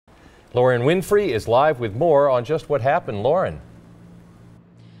Lauren Winfrey is live with more on just what happened. Lauren.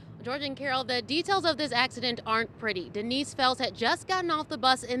 George and Carol, the details of this accident aren't pretty. Denise Fells had just gotten off the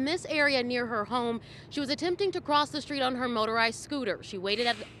bus in this area near her home. She was attempting to cross the street on her motorized scooter. She waited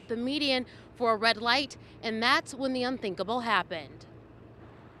at the median for a red light, and that's when the unthinkable happened.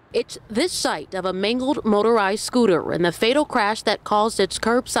 It's this sight of a mangled motorized scooter and the fatal crash that caused its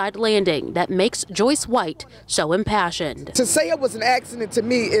curbside landing that makes Joyce White so impassioned. To say it was an accident, to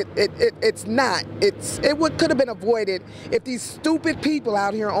me, it's not. Could have been avoided if these stupid people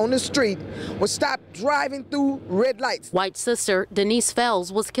out here on the street would stop driving through red lights. White's sister, Denise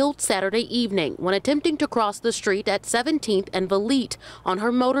Fells, was killed Saturday evening when attempting to cross the street at 17th and Valete on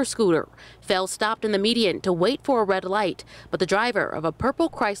her motor scooter. Fells stopped in the median to wait for a red light, but the driver of a purple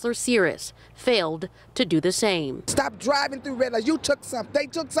Chrysler Cirrus failed to do the same. Stop driving through red lights. They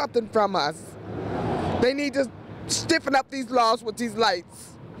took something from us. They need to stiffen up these laws with these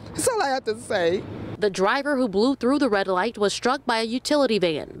lights. That's all I have to say. The driver who blew through the red light was struck by a utility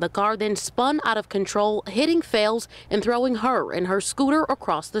van. The car then spun out of control, hitting Fells and throwing her and her scooter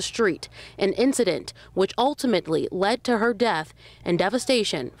across the street. An incident which ultimately led to her death and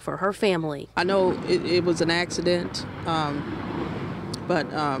devastation for her family. I know it was an accident, but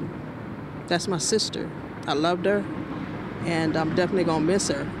that's my sister. I loved her, and I'm definitely gonna miss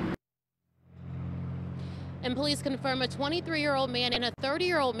her. And police confirm a 23-year-old man and a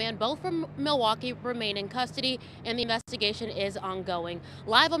 30-year-old man, both from Milwaukee, remain in custody, and the investigation is ongoing.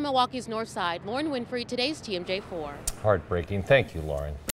 Live on Milwaukee's north side, Lauren Winfrey, today's TMJ4. Heartbreaking. Thank you, Lauren.